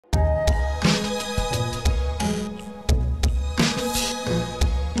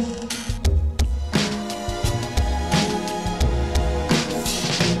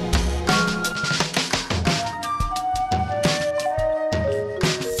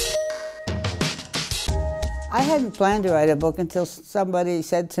I hadn't planned to write a book until somebody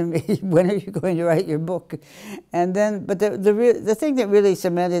said to me, when are you going to write your book? And then, but the thing that really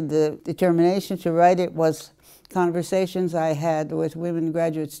cemented the determination to write it was conversations I had with women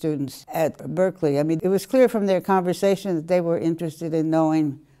graduate students at Berkeley. I mean, it was clear from their conversation that they were interested in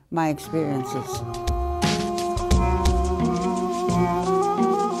knowing my experiences.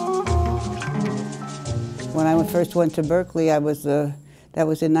 When I first went to Berkeley, that was in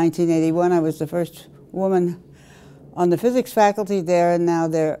 1981, I was the first woman on the physics faculty there, and now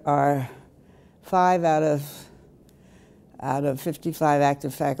there are 5 out of 55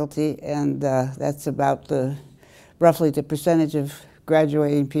 active faculty, and that's about roughly the percentage of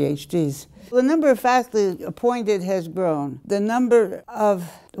graduating PhDs. The number of faculty appointed has grown. The number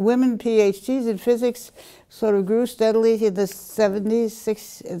of women PhDs in physics sort of grew steadily in the 70s,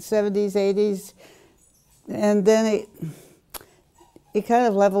 80s, and then it kind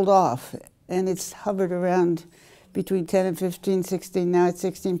of leveled off, and it's hovered around between 10 and 15, 16, now it's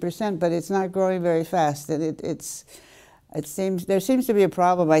 16%, but it's not growing very fast. And there seems to be a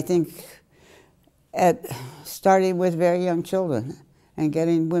problem, I think, at starting with very young children and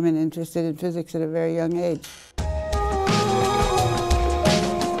getting women interested in physics at a very young age.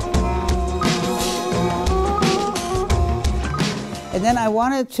 And then I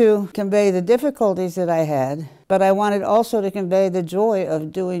wanted to convey the difficulties that I had, but I wanted also to convey the joy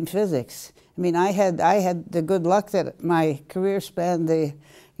of doing physics. I mean, I had the good luck that my career spanned the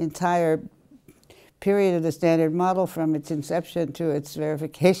entire period of the Standard Model, from its inception to its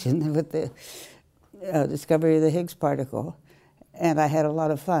verification with the discovery of the Higgs particle, and I had a lot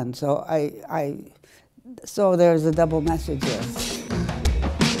of fun. So so there's a double message there.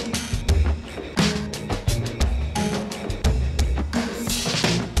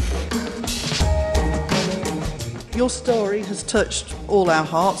 Your story has touched all our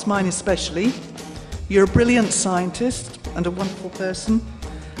hearts, mine especially. You're a brilliant scientist and a wonderful person.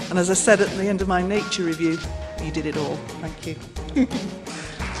 And as I said at the end of my nature review, you did it all. Thank you.